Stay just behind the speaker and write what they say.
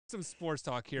some sports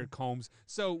talk here, Combs.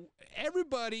 So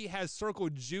everybody has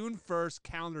circled June 1st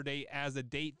calendar date as a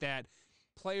date that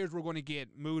players were going to get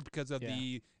moved because of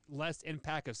the less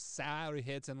impact of salary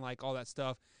hits and like all that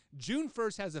stuff. June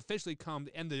 1st has officially come,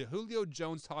 and the Julio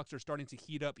Jones talks are starting to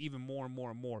heat up even more and more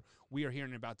and more. We are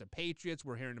hearing about the Patriots.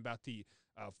 We're hearing about the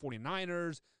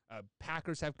 49ers.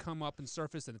 Packers have come up and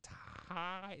surfaced, and the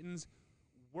Titans.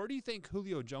 Where do you think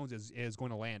Julio Jones is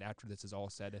going to land after this is all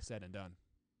said and done?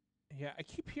 Yeah, I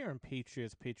keep hearing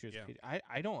Patriots.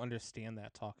 I don't understand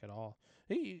that talk at all.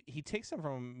 He takes them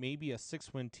from maybe a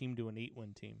 6-win team to an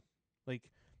 8-win team.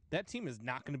 Like, that team is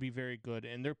not going to be very good,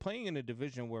 and they're playing in a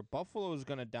division where Buffalo is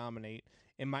going to dominate,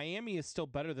 and Miami is still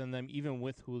better than them even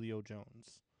with Julio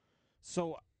Jones.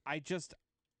 So I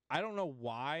don't know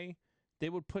why they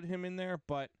would put him in there,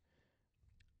 but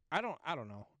I don't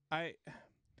know.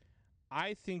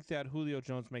 I think that Julio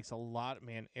Jones makes a lot.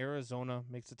 Man, Arizona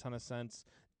makes a ton of sense.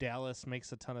 Dallas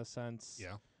makes a ton of sense.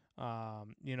 Yeah.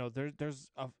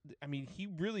 He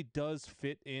really does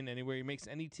fit in anywhere. He makes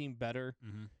any team better.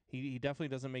 Mm-hmm. He definitely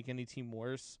doesn't make any team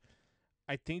worse.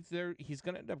 I think he's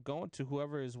going to end up going to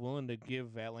whoever is willing to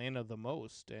give Atlanta the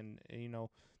most. And,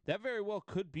 that very well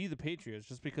could be the Patriots,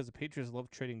 just because the Patriots love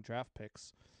trading draft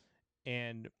picks.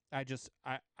 And I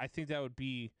think that would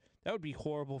be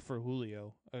horrible for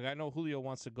Julio. Like, I know Julio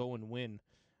wants to go and win.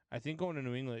 I think going to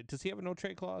New England, does he have a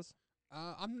no-trade clause?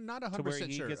 I'm not 100% sure. To where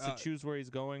he gets to choose where he's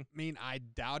going? I mean, I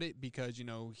doubt it because,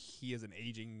 he is an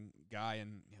aging guy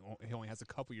and he only has a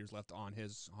couple years left on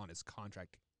his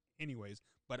contract anyways.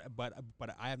 But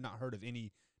I have not heard of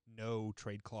any no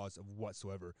trade clause of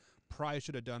whatsoever. Probably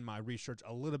should have done my research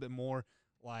a little bit more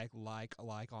like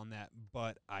on that,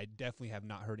 but I definitely have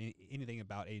not heard anything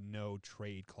about a no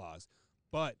trade clause.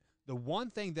 But the one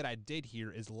thing that I did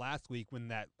hear is last week when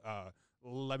that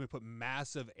let me put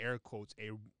massive air quotes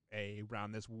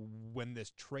around this, when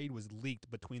this trade was leaked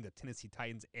between the Tennessee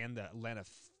Titans and the Atlanta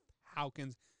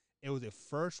Falcons, it was a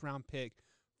first-round pick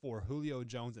for Julio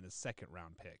Jones and a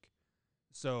second-round pick.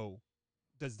 So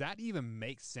does that even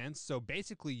make sense? So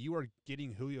basically, you are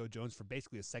getting Julio Jones for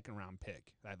basically a second-round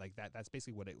pick. Like that. That's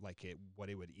basically what it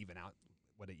would even out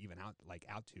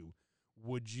to.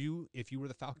 Would you, if you were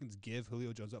the Falcons, give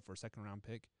Julio Jones up for a second-round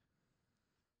pick?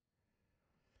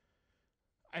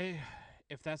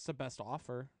 If that's the best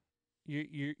offer,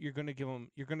 you're going to give him.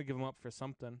 You're going to give him up for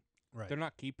something. Right. They're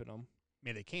not keeping him. I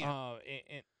mean, they can't.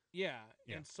 Yeah.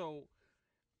 And so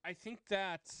I think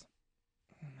that.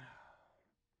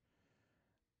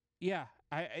 Yeah,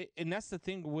 and that's the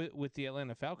thing with the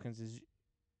Atlanta Falcons is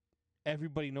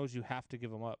everybody knows you have to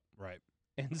give them up. Right.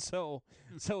 And so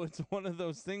it's one of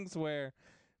those things where,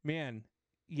 man,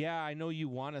 yeah, I know you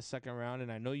want a second round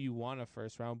and I know you want a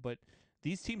first round, but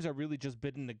these teams are really just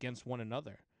bidding against one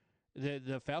another.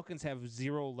 The Falcons have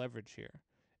zero leverage here,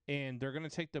 and they're going to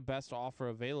take the best offer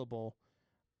available.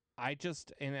 I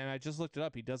just looked it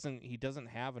up. He doesn't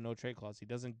have a no trade clause. He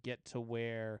doesn't get to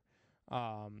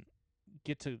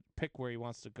pick where he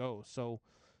wants to go. So,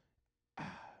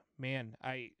 man,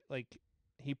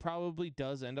 he probably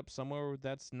does end up somewhere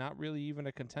that's not really even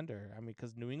a contender. I mean,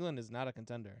 because New England is not a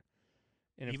contender.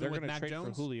 And if Even they're going to trade Jones?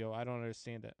 for Julio, I don't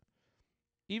understand it.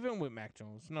 Even with Mac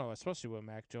Jones. No, especially with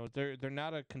Mac Jones. They're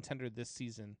not a contender this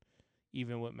season,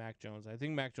 even with Mac Jones. I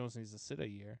think Mac Jones needs to sit a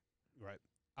year. Right.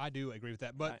 I do agree with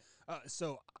that. But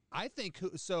so I think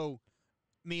so.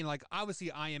 I mean, like,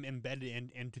 obviously I am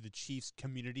embedded into the Chiefs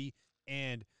community,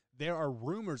 and there are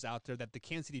rumors out there that the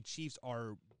Kansas City Chiefs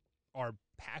are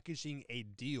packaging a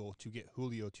deal to get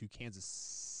Julio to Kansas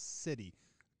City.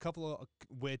 A couple of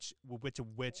which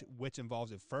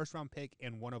involves a first round pick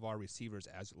and one of our receivers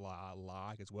as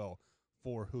well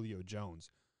for Julio Jones.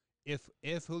 If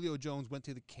Julio Jones went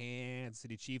to the Kansas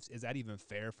City Chiefs, is that even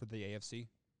fair for the AFC?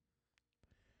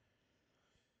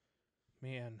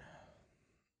 Man,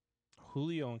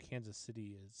 Julio in Kansas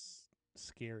City is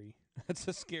scary. That's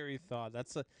a scary thought.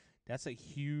 That's a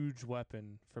huge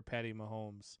weapon for Patty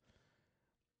Mahomes.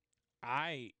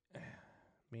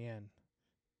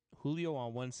 Julio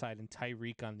on one side and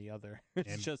Tyreek on the other.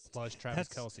 It's and just plus Travis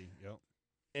Kelce. Yep.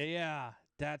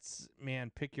 Yeah,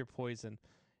 pick your poison.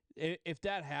 If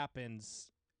that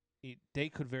happens, they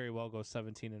could very well go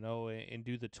 17-0 and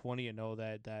do the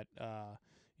 20-0 that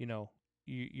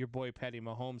your boy Patty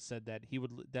Mahomes said that he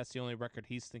would. That's the only record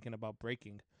he's thinking about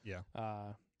breaking. Yeah.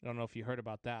 I don't know if you heard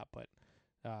about that, but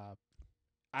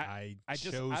I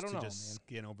chose to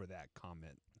skin over that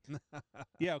comment.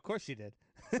 Yeah, of course you did.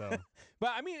 So,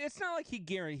 But I mean, it's not like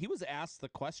he was asked the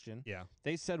question. yeah.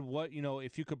 They said, "What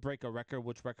if you could break a record,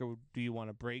 which record do you want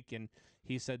to break?" And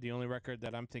he said, "The only record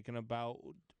that I'm thinking about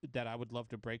that I would love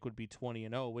to break would be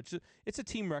 20-0, which it's a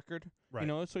team record, Right.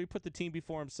 So he put the team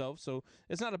before himself. So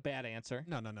it's not a bad answer.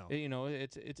 No.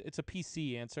 It's a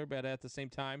PC answer, but at the same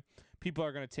time, people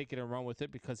are going to take it and run with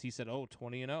it because he said, "Oh,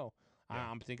 20-0." Yeah.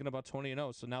 I'm thinking about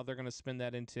 20-0. So now they're going to spin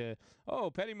that into,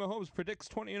 "Oh, Patty Mahomes predicts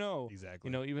 20-0."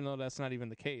 Exactly. Even though that's not even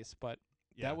the case, but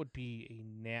Yeah. that would be a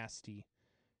nasty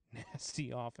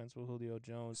offense with Julio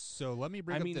Jones. So let me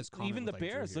bring up this comment. Even the with, like,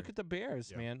 Drew Bears. here. Look at the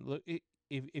Bears, Yeah. man. Look,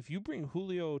 if you bring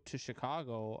Julio to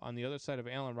Chicago on the other side of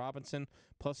Allen Robinson,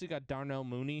 plus you got Darnell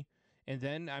Mooney, and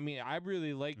then I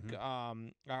really like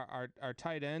our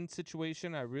tight end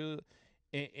situation.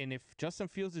 And if Justin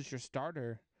Fields is your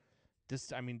starter,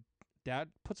 that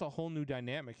puts a whole new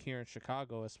dynamic here in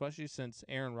Chicago, especially since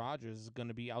Aaron Rodgers is going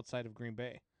to be outside of Green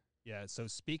Bay. Yeah, so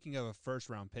speaking of a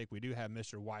first-round pick, we do have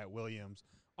Mr. Wyatt Williams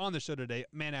on the show today.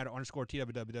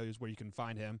 _TWWW is where you can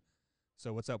find him.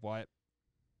 So what's up, Wyatt?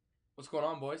 What's going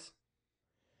on, boys?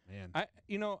 Man. I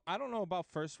don't know about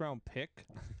first-round pick.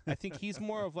 I think he's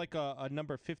more of like a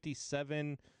number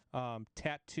 57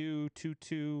 tattoo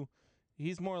 2-2.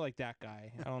 He's more like that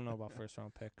guy. I don't know about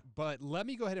first-round pick. But let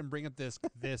me go ahead and bring up this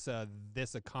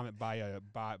comment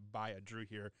by Drew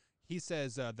here. He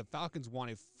says the Falcons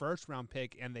want a first-round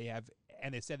pick, and they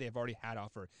said they have already had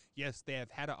offer. Yes, they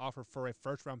have had an offer for a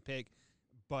first-round pick,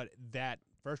 but that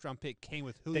first-round pick came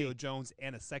with Julio Jones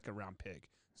and a second-round pick.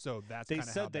 So that's they kinda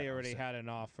how said they that already was had an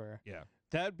offer. Yeah,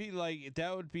 that would be like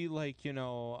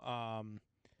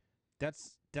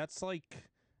that's like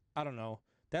I don't know.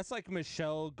 That's like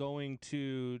Michelle going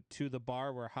to the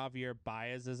bar where Javier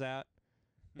Baez is at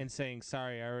and saying,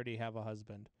 "Sorry, I already have a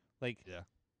husband." Like, yeah.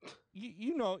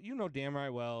 you know damn right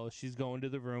well she's going to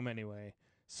the room anyway.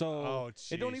 So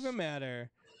it don't even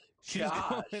matter. She's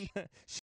Gosh. going